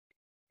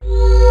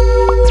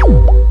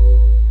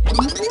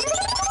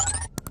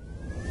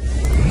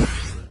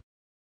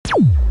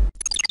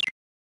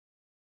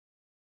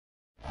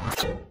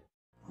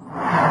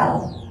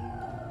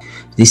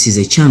This is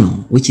a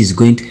channel which is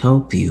going to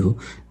help you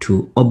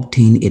to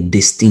obtain a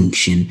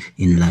distinction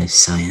in life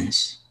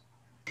science.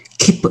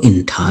 Keep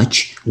in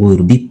touch. We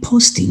will be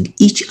posting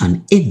each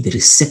and every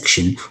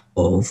section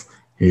of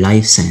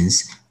life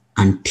science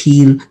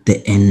until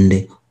the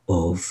end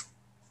of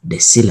the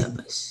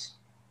syllabus.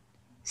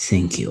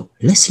 Thank you.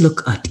 Let's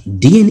look at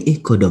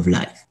DNA code of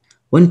life.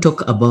 When we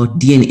talk about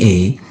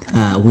DNA,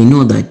 we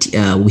know that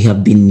we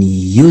have been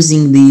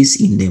using this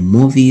in the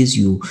movies.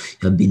 You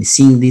have been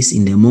seeing this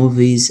in the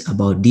movies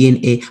about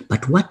DNA.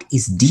 But what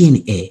is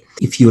DNA?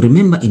 If you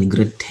remember in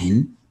grade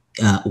 10,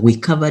 we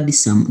covered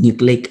some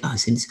nucleic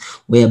acids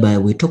whereby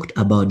we talked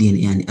about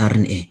DNA and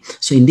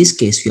RNA. So in this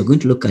case, we are going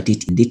to look at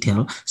it in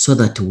detail so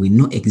that we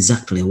know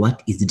exactly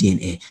what is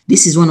DNA.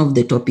 This is one of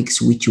the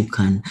topics which you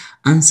can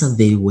answer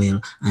very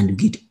well and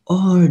get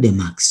all the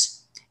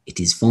marks. It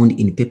is found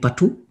in paper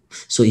 2.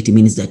 So it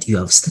means that you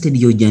have started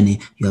your journey,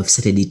 you have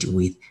started it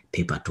with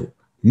paper 2.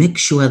 Make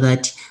sure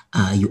that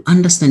you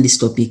understand this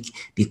topic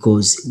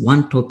because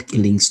one topic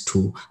links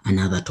to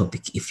another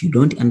topic. If you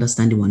don't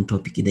understand one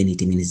topic, then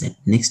it means that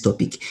next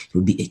topic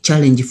will be a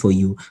challenge for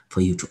you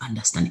to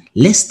understand.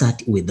 Let's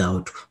start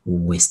without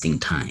wasting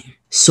time.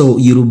 So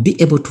you'll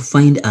be able to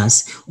find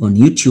us on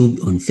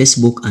YouTube, on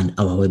Facebook, and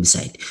our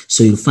website.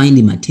 So you'll find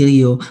the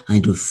material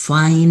and you'll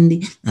find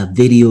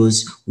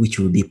videos which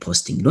we'll be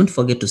posting. Don't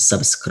forget to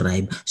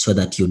subscribe so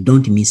that you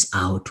don't miss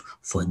out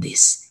for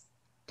this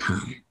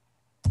time.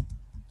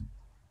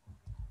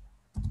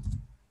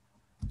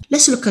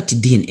 Let's look at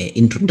DNA.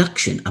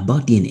 Introduction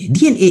about DNA.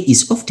 DNA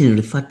is often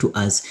referred to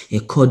as a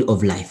code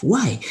of life.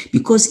 Why?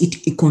 Because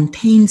it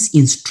contains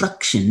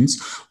instructions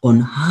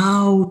on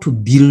how to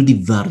build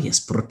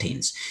various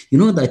proteins. You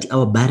know that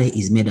our body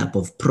is made up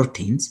of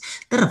proteins.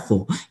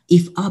 Therefore,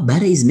 if our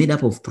body is made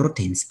up of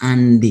proteins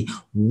and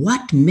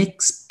what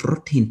makes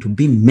protein to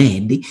be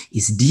made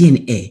is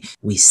DNA,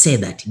 we say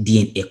that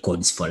DNA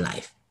codes for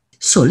life.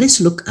 So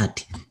let's look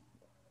at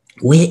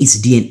where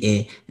is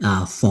DNA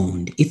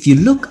found. If you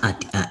look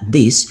at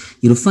this,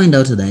 you'll find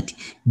out that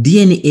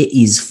DNA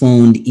is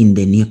found in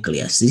the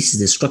nucleus. This is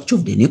the structure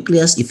of the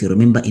nucleus, if you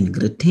remember in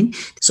grade 10.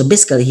 So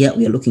basically here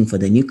we are looking for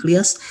the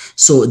nucleus.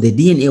 So the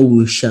DNA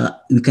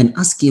we can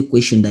ask you a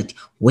question that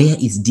where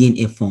is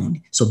DNA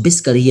found? So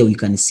basically here we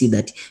can see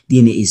that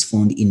DNA is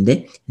found in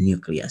the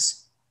nucleus.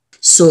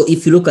 So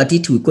if you look at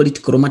it, we call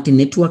it chromatin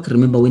network.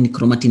 Remember when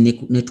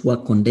chromatin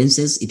network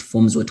condenses, it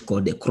forms what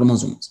called the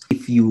chromosomes.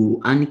 If you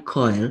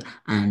uncoil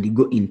and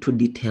go into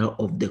detail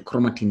of the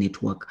chromatin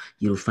network,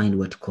 you'll find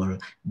what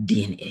called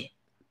DNA.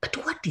 But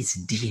what is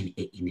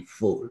DNA in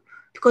full?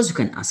 Because you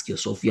can ask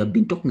yourself, you have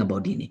been talking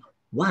about DNA.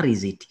 What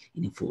is it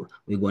in full?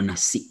 We're going to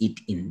see it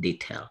in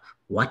detail.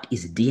 What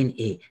is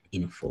DNA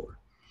in full?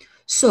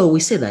 So we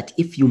say that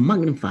if you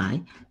magnify,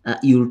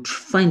 you'll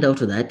find out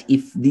that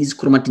if these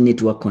chromatin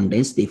network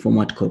condense, they form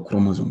what called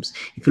chromosomes.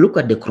 If you look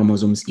at the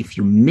chromosomes, if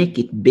you make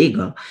it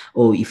bigger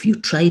or if you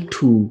try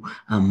to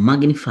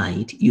magnify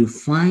it, you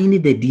find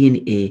the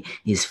DNA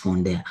is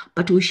found there.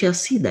 But we shall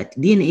see that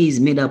DNA is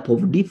made up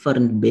of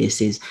different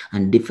bases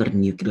and different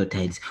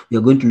nucleotides. We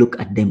are going to look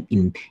at them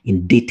in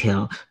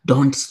detail.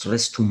 Don't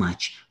stress too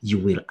much. You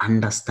will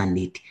understand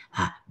it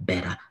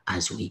better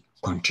as we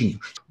continue.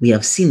 We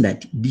have seen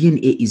that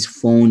DNA is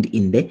found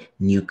in the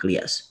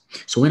nucleus.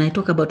 So when I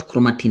talk about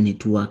chromatin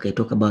network, I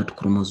talk about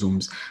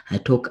chromosomes, I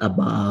talk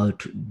about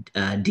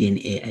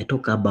DNA, I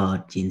talk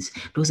about genes.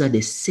 Those are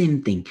the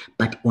same thing,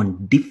 but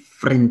on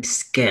different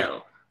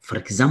scale. For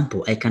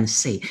example, I can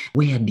say,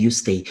 where do you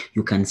stay?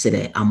 You can say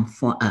that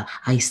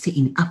I stay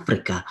in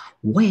Africa.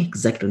 Where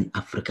exactly in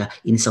Africa?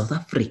 In South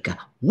Africa.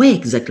 Where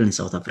exactly in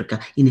South Africa?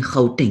 In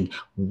Gauteng.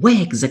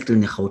 Where exactly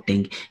in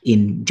Gauteng?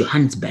 In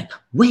Johannesburg.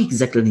 Where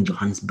exactly in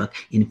Johannesburg?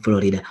 In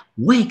Florida.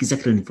 Where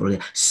exactly in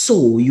Florida?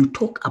 So you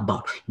talk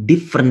about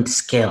different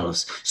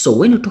scales. So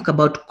when you talk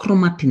about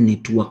chromatin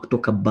network,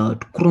 talk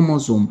about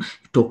chromosome,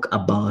 talk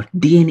about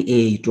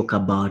DNA, you talk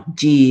about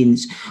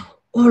genes,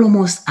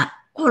 almost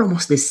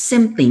the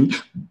same thing,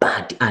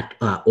 but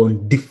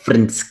on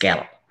different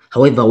scale.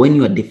 However, when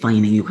you are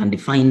defining, you can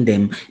define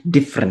them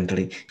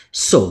differently.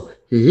 So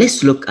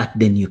let's look at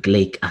the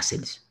nucleic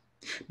acids,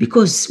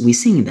 because we're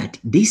saying that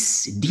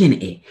this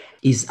DNA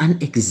is an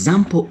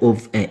example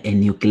of a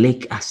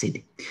nucleic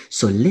acid.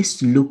 So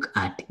let's look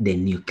at the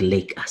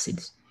nucleic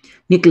acids.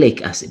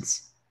 Nucleic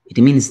acids, it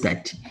means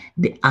that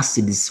the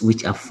acids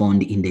which are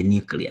found in the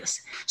nucleus.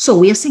 So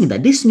we are saying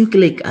that these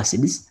nucleic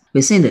acids,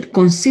 we're saying that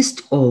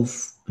consist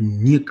of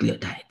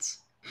nucleotides.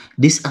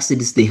 These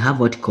acids, they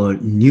have what called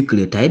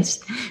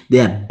nucleotides.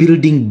 They are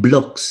building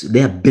blocks.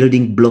 They are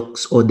building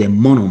blocks or the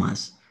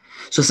monomers.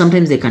 So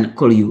sometimes they can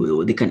call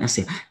you, they can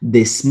say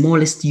the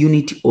smallest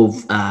unit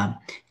of a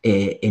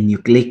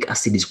nucleic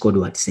acid is called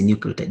what? It's a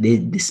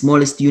nucleotide. The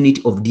smallest unit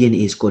of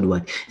DNA is called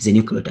what? It's a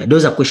nucleotide.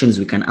 Those are questions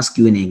we can ask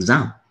you in an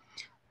exam.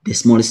 The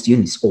smallest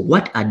units, or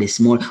what are the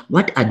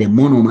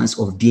monomers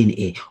of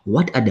DNA?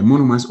 What are the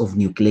monomers of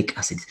nucleic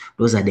acids?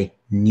 Those are the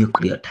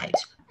nucleotides.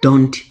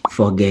 Don't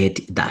forget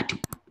that.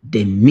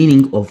 the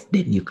meaning of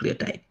the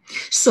nucleotide.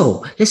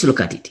 So let's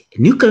look at it. A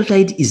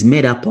nucleotide is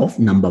made up of,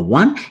 number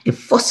one, a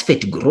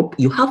phosphate group.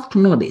 You have to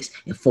know this.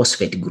 A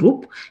phosphate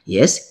group.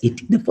 Yes,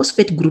 the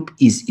phosphate group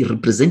is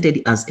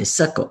represented as a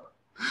circle.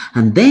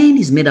 And then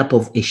is made up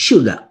of a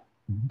sugar.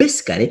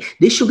 Basically,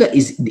 the sugar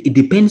it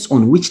depends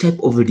on which type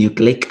of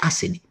nucleic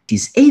acid. It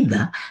is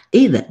either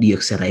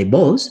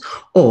deoxyribose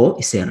or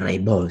it's a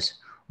ribose.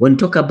 When we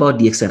talk about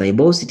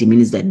deoxyribose, it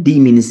means that D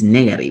means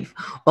negative.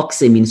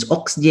 Oxy means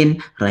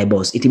oxygen,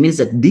 ribose. It means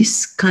that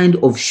this kind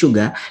of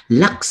sugar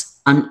lacks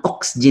an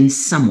oxygen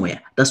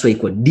somewhere. That's why you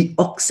call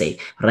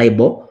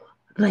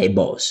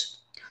deoxyribose.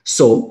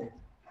 So,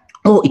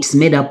 it's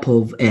made up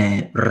of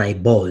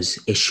ribose,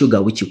 a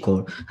sugar which you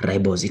call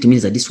ribose. It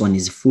means that this one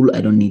is full.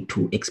 I don't need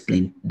to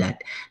explain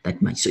that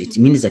much. So it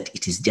means that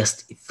it is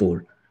just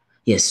full.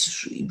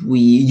 Yes,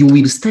 you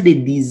will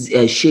study these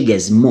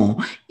sugars more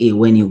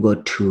when you go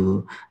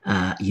to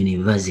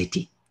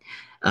university.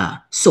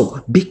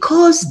 So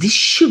because this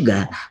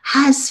sugar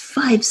has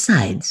 5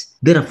 sides,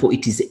 therefore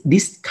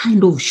this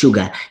kind of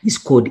sugar is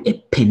called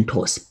a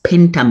pentose.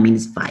 Penta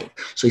means 5.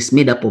 So it's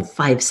made up of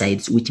 5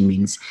 sides, which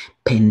means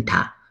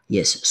penta.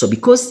 Yes, so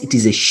because it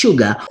is a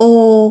sugar,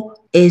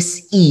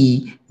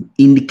 OSE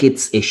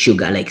indicates a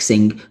sugar, like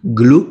saying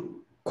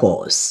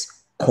glucose,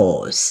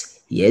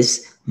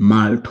 yes,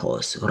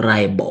 maltose,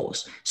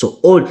 ribose. So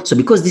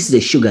because this is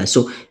a sugar,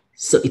 so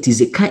it is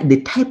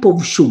the type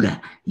of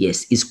sugar,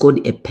 yes, is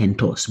called a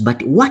pentose.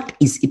 But what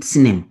is its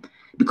name?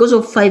 Because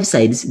of 5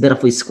 sides,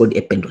 therefore it's called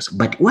a pentose.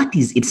 But what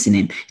is its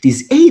name? It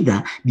is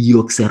either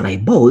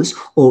deoxyribose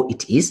or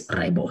it is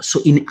ribose. So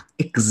in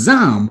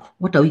exam,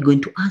 what are we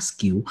going to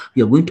ask you?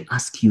 We are going to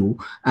ask you,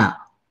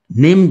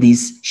 name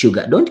this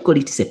sugar. Don't call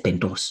it a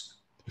pentose.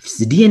 If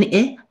it's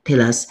DNA,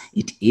 tell us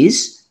it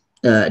is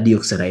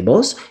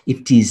deoxyribose.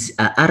 If it is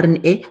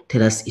RNA,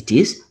 tell us it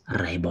is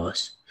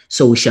ribose.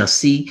 So we shall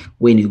see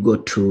when you go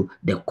to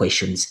the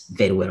questions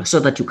very well,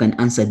 so that you can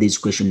answer these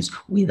questions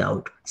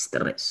without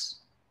stress.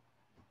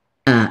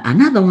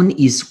 Another one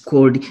is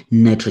called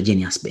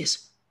nitrogenous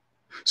base.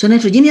 So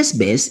nitrogenous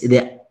base,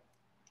 there are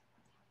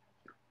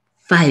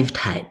 5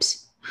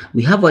 types.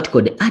 We have what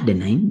called the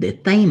adenine, the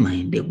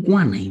thymine, the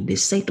guanine, the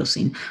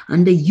cytosine,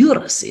 and the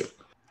uracil.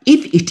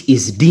 If it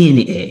is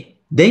DNA,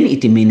 then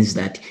it means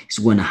that it's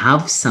going to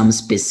have some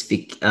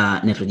specific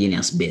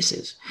nitrogenous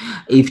bases.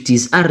 If it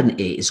is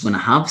RNA, it's going to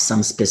have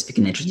some specific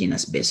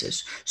nitrogenous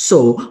bases.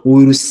 So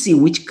we will see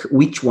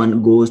which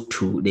one goes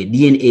to the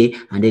DNA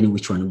and then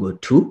which one goes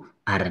to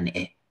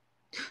RNA.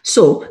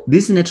 So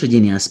these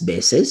nitrogenous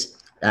bases,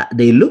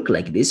 they look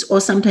like this, or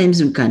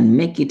sometimes we can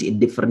make it a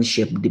different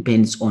shape,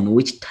 depends on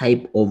which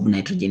type of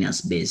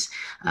nitrogenous base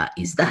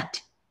is that.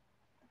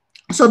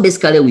 So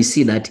basically, we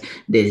see that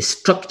the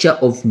structure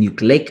of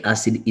nucleic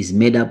acid is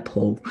made up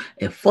of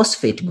a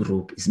phosphate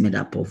group, is made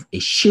up of a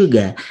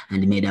sugar,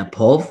 and made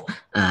up of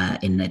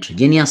a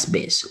nitrogenous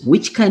base.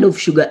 Which kind of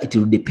sugar? It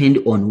will depend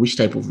on which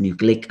type of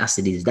nucleic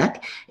acid is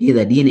that,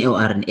 either DNA or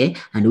RNA,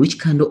 and which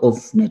kind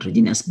of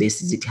nitrogenous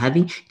base is it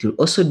having. It will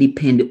also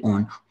depend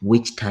on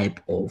which type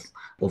of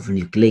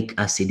nucleic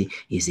acid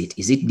is it.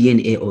 Is it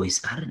DNA or is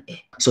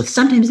RNA? So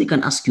sometimes they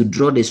can ask you,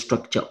 draw the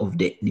structure of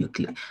the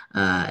nucleotide.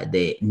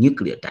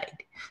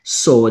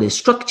 So the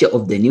structure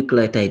of the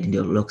nucleotide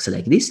looks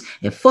like this: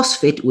 a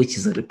phosphate, which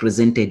is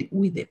represented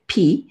with a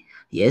P,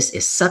 yes,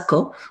 a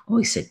circle, or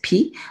it's a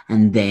P,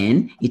 and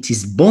then it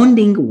is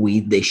bonding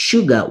with the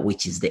sugar,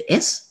 which is the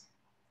S.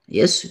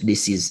 Yes,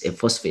 this is a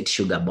phosphate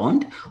sugar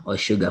bond or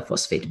sugar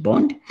phosphate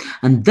bond,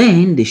 and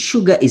then the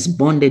sugar is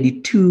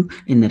bonded to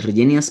a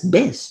nitrogenous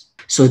base.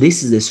 So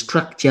this is the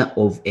structure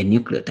of a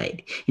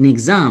nucleotide. In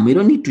exam, you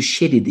don't need to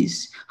shade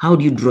this. How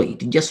do you draw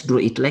it? You just draw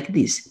it like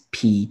this: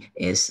 P,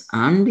 S,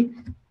 and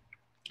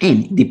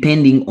N,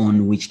 depending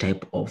on which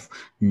type of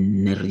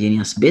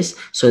nitrogenous base,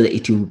 so that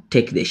it will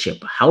take the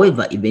shape.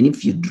 However, even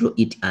if you draw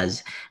it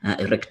as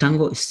a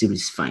rectangle, it still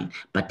is fine.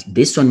 But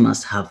this one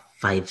must have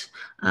five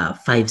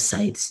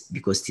sides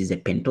because it is a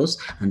pentose,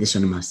 and this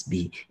one must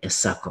be a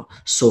circle.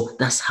 So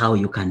that's how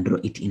you can draw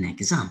it in an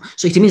exam.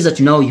 So it means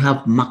that now you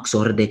have marks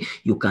already.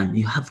 You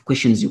have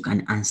questions you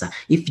can answer.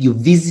 If you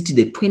visit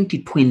the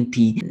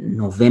 2020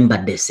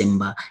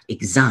 November-December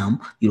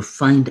exam, you'll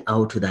find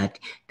out that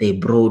they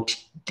brought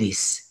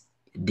this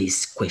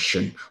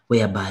question,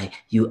 whereby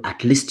you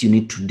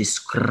need to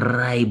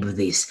describe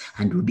this,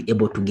 and you'll be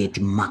able to get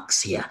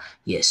marks here.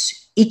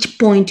 Yes, each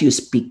point you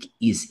speak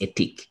is a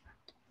tick.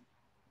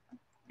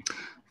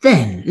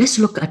 Then let's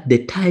look at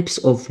the types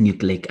of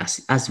nucleic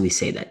acid. As we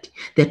say that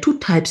there are 2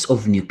 types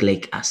of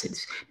nucleic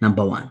acids.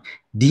 Number 1,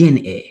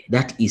 DNA,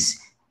 that is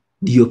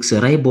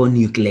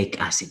deoxyribonucleic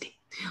acid.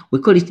 We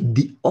call it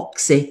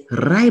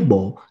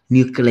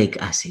deoxyribonucleic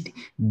acid.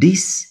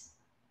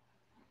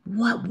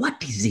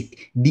 What is it?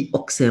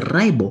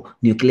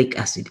 Deoxyribonucleic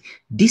acid.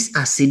 This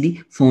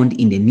acid found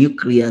in the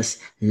nucleus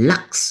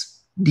lacks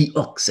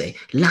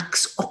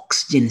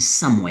oxygen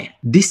somewhere.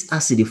 This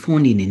acid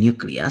found in the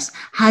nucleus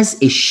has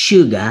a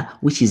sugar,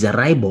 which is a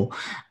ribo,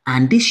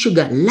 and this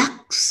sugar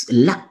lacks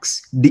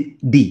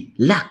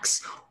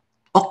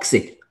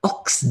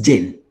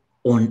oxygen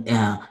on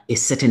a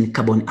certain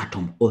carbon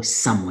atom or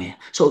somewhere.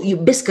 So you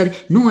basically,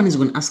 no one is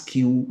going to ask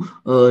you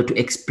to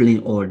explain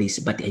all this,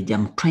 but I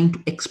am trying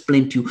to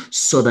explain to you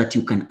so that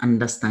you can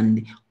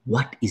understand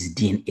what is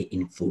DNA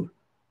in full.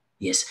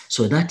 Yes,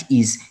 so that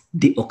is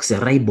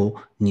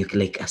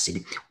deoxyribonucleic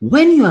acid.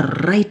 When you are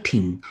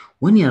writing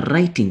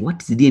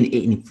what is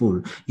DNA in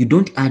full, you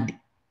don't add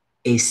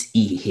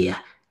SE here.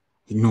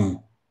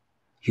 No,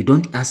 you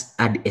don't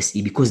add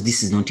SE because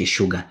this is not a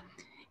sugar.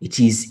 It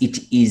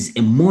is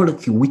a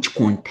molecule which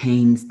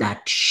contains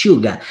that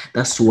sugar.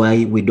 That's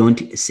why we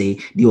don't say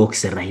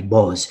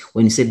deoxyribose.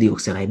 When you say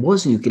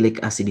deoxyribose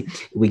nucleic acid,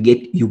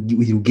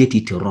 you get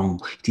it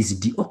wrong. It is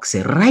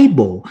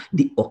deoxyribo.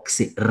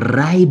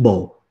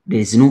 There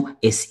is no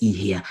SE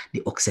here.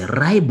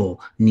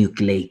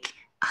 Deoxyribonucleic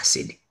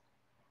acid.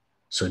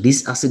 So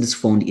these acids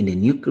found in the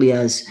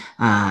nucleus,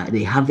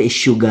 they have a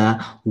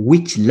sugar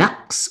which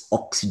lacks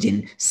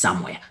oxygen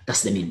somewhere.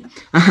 That's the meaning.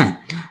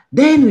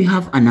 Then we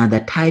have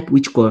another type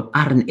which called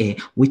RNA,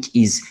 which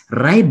is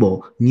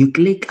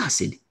ribonucleic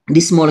acid.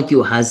 This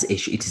molecule has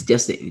it is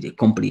just a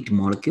complete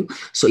molecule.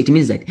 So it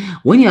means that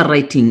when you are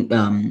writing,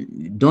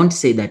 don't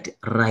say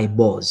that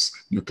ribose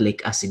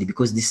nucleic acid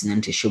because this is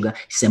not a sugar.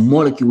 It's a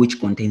molecule which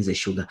contains a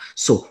sugar.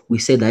 So we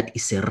say that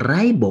it's a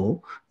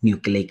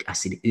ribonucleic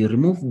acid. You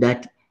remove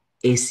that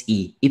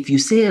SE. If you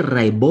say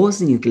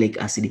ribose nucleic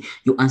acid,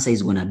 your answer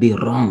is going to be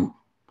wrong.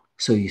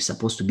 So you're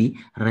supposed to be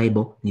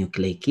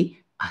ribonucleic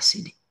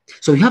acid.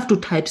 So you have two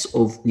types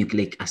of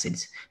nucleic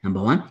acids.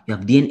 Number one, you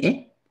have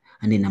DNA,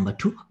 and then number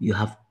two, you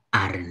have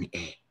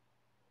RNA.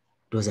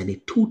 Those are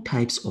the two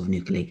types of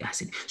nucleic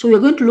acid. So we're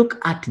going to look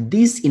at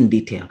this in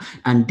detail.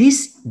 And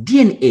this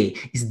DNA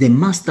is the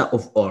master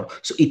of all.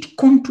 So it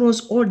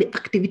controls all the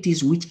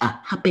activities which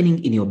are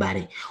happening in your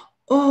body.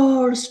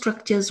 All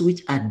structures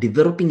which are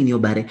developing in your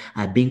body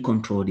are being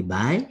controlled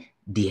by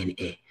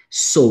DNA.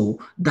 So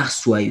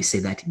that's why you say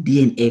that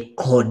DNA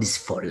codes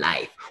for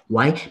life.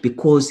 Why?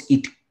 Because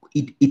it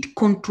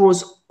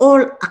controls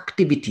all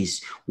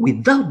activities.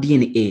 Without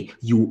DNA,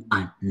 you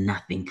are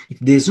nothing. If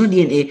there's no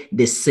DNA,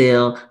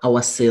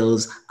 our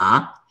cells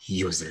are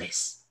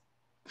useless.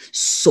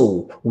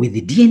 So with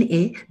the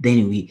DNA,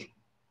 then we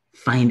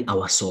find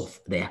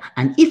ourselves there.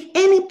 And if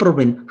any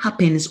problem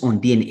happens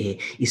on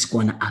DNA, it's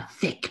going to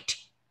affect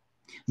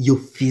your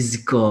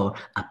physical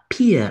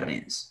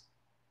appearance.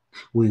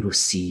 We will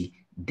see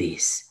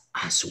this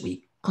as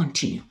we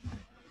continue.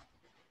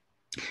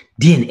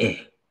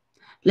 DNA.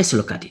 Let's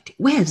look at it.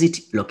 Where is it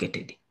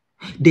located?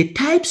 The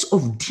types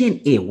of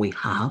DNA we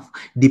have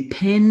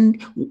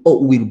depend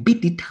or will be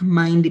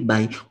determined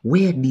by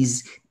where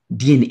these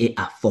DNA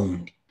are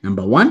found.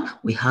 Number one,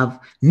 we have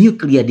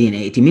nuclear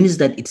DNA. It means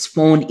that it's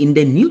found in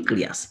the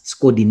nucleus. It's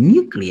called the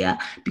nuclear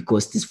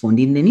because it's found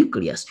in the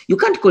nucleus. You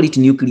can't call it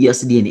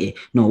nucleus DNA.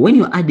 No, when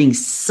you're adding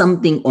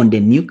something on the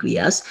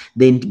nucleus,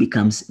 then it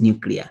becomes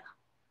nuclear.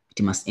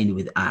 It must end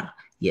with R.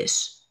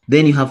 Yes.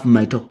 Then you have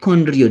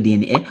mitochondrial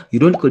DNA. You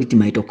don't call it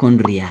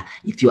mitochondria.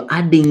 If you're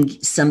adding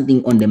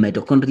something on the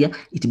mitochondria,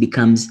 it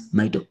becomes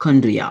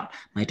mitochondrial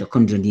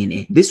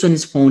DNA. This one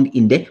is found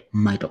in the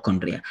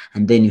mitochondria.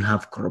 And then you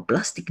have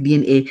chloroplastic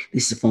DNA.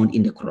 This is found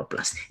in the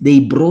chloroplast.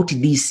 They brought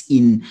this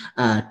in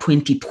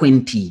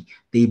 2020.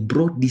 They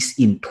brought this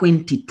in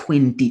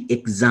 2020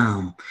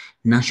 exam,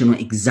 national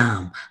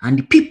exam.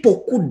 And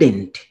people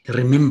couldn't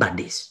remember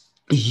this.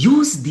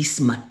 Use this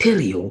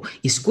material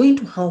is going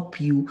to help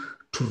you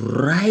to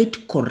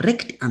write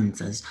correct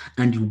answers,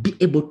 and you'll be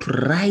able to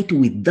write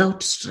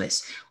without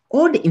stress.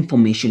 All the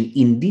information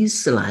in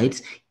these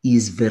slides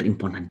is very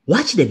important.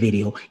 Watch the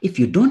video. If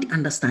you don't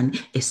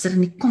understand a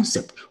certain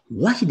concept,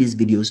 watch these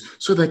videos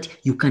so that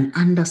you can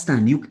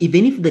understand.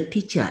 Even if the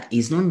teacher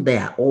is not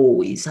there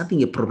or is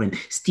having a problem,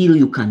 still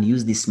you can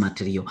use this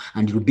material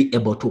and you'll be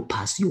able to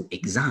pass your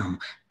exam.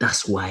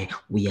 That's why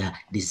we are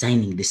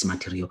designing this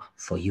material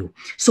for you.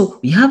 So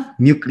we have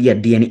nuclear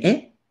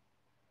DNA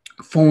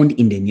found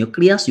in the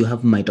nucleus. You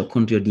have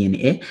mitochondrial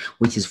DNA,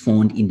 which is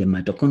found in the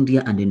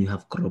mitochondria, and then you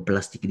have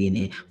chloroplastic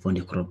DNA from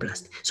the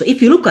chloroplast. So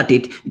if you look at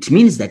it, it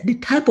means that the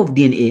type of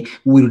DNA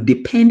will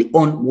depend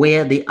on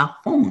where they are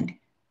found.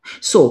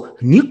 So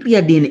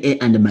nuclear DNA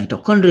and the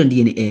mitochondrial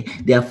DNA,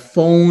 they are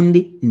found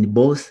in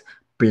both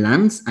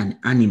plants and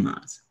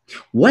animals.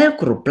 While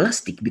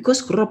chloroplastic,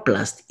 because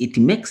chloroplast, it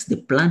makes the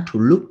plant to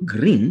look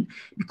green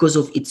because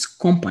of its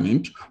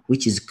component,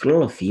 which is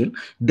chlorophyll,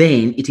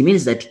 then it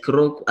means that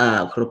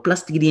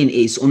chloroplastic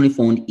DNA is only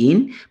found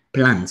in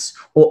plants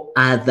or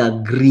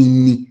other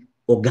green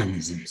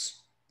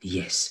organisms.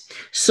 Yes.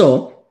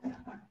 So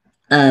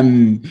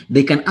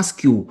they can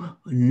ask you,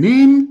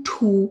 name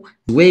two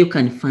where you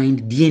can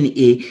find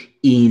DNA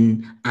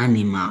in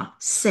animal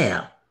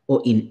cell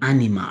or in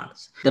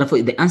animals.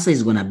 Therefore, the answer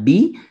is going to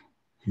be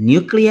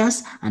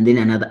nucleus, and then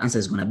another answer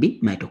is going to be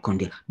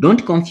mitochondria.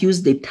 Don't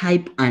confuse the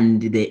type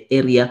and the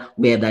area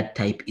where that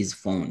type is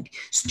found.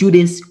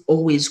 Students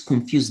always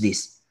confuse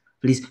this.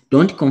 Please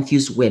don't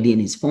confuse where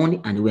DNA is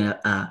found and where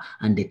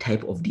and the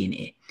type of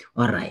DNA.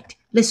 All right,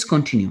 let's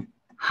continue.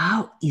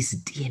 How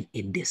is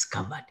DNA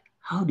discovered?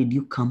 How did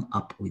you come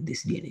up with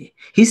this DNA?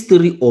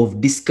 History of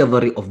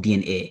discovery of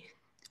DNA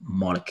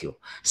molecule.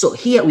 So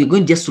here we're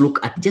going just to look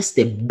at just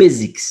the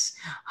basics,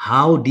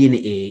 how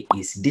DNA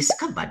is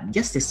discovered,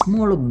 just a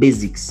small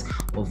basics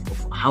of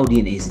how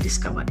DNA is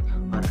discovered.